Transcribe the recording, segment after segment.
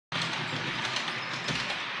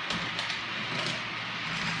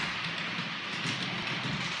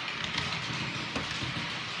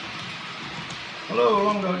Hello,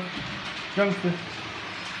 long Dyke Junction.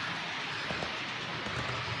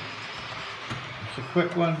 It's a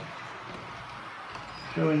quick one,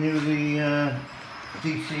 showing you the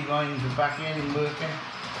DC lines are back in and working.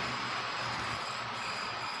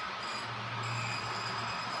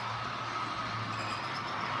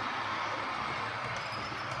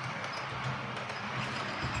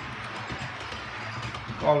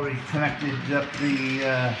 Already connected up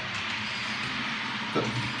the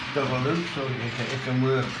double loop so it can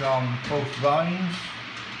work on both lines.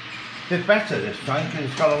 It's better this time because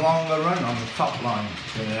it's got a longer run on the top line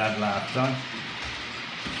than it had last time.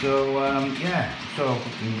 So yeah, so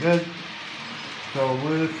looking good. So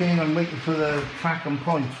working, I'm waiting for the track and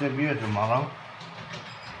points to be here tomorrow.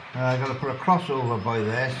 I've got to put a crossover by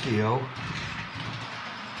there, CO.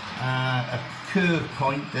 A curve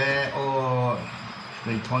point there or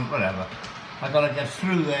straight point, whatever. I've got to get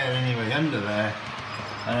through there anyway, under there.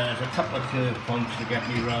 And there's a couple of curve points to get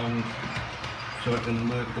me round so I can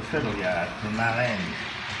work the fiddle yard from that end.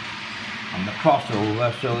 And the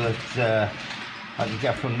crossover so that I can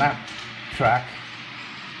get from that track,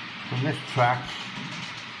 from this track,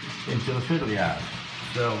 into the fiddle yard.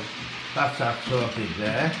 So that's that sorted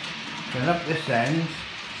there. And up this end,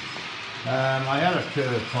 I had a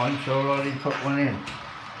curve point so I already put one in.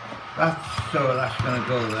 That's going to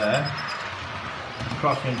go there,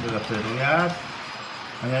 across into the fiddle yard,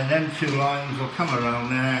 and then them two lines will come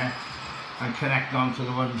around there and connect onto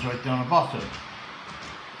the ones right down the bottom.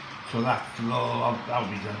 So that'll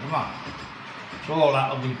be done tomorrow. So all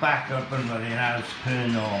that will be back up and running as per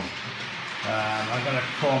norm. I'm going to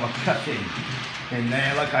form a cutting in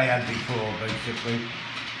there like I had before, basically.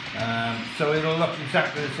 So it'll look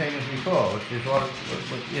exactly the same as before, which is what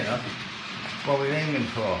you know, what we're aiming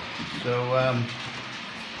for. So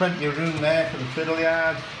plenty of room there for the fiddle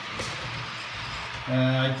yard.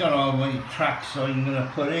 I don't know how many tracks I'm going to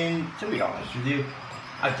put in, to be honest with you.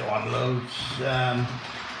 I don't want loads.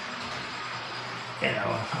 You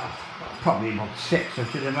know, probably about 6 I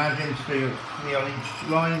should imagine, 3 on each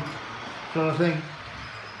line sort of thing.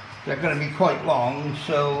 They're going to be quite long,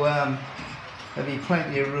 so there'll be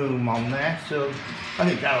plenty of room on there, so I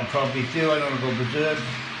think that'll probably do. I don't want to go berserk.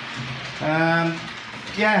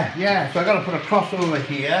 Yeah, so I've got to put a crossover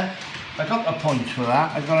here. I got the points for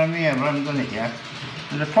that. I've got them here, but I haven't done it yet.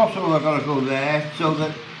 And the crossover I've got to go there so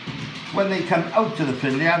that when they come out to the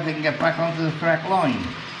fiddle yard they can get back onto the correct line.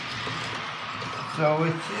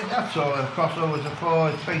 So that's all the crossovers are for.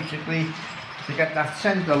 It's basically to get that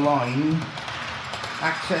centre line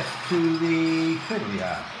access to the fiddle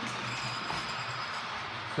yard.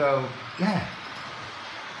 So yeah,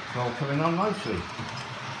 it's all coming on nicely.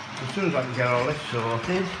 As soon as I can get all this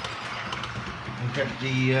sorted and get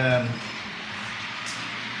the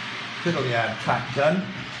fiddle yard track done,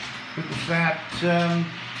 we can start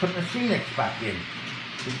putting the scenics back in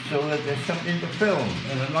so that there's something to film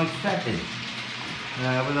in a nice setting.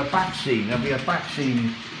 With a back scene, there'll be a back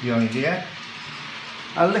scene behind here,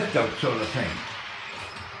 a lift out sort of thing.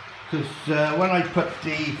 Because when I put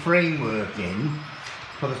the framework in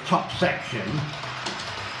for the top section,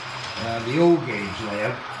 the old gauge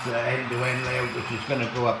layout, the end-to-end layout, which is going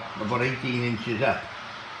to go up about 18 inches up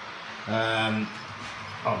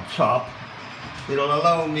on top, it'll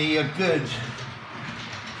allow me a good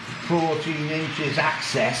 14 inches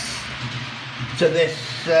access to this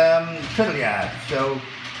fiddle yard. So,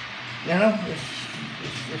 you know,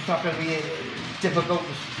 it's not going to be difficult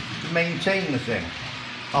to maintain the thing.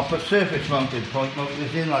 I'll put surface mounted point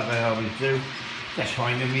motors in like I always do. Just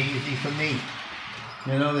find them easy for me.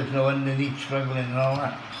 You know, there's no underneath struggling and all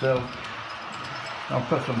that. So I'll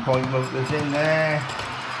put some point motors in there.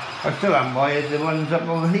 I still haven't wired the ones up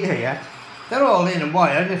over here yet. They're all in and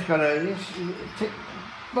wired. I just got to take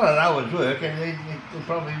about an hour's work and they'll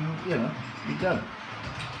probably, you know, be done.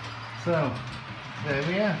 So there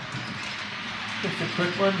we are. Just a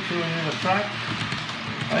quick one showing you the track.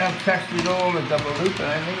 I have tested all the double loop and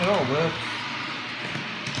I think it all works.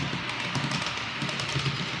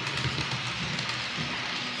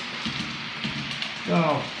 So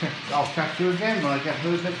I'll catch you again when I get a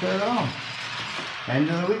little bit further on. End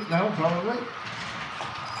of the week now, probably.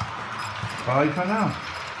 Bye for now.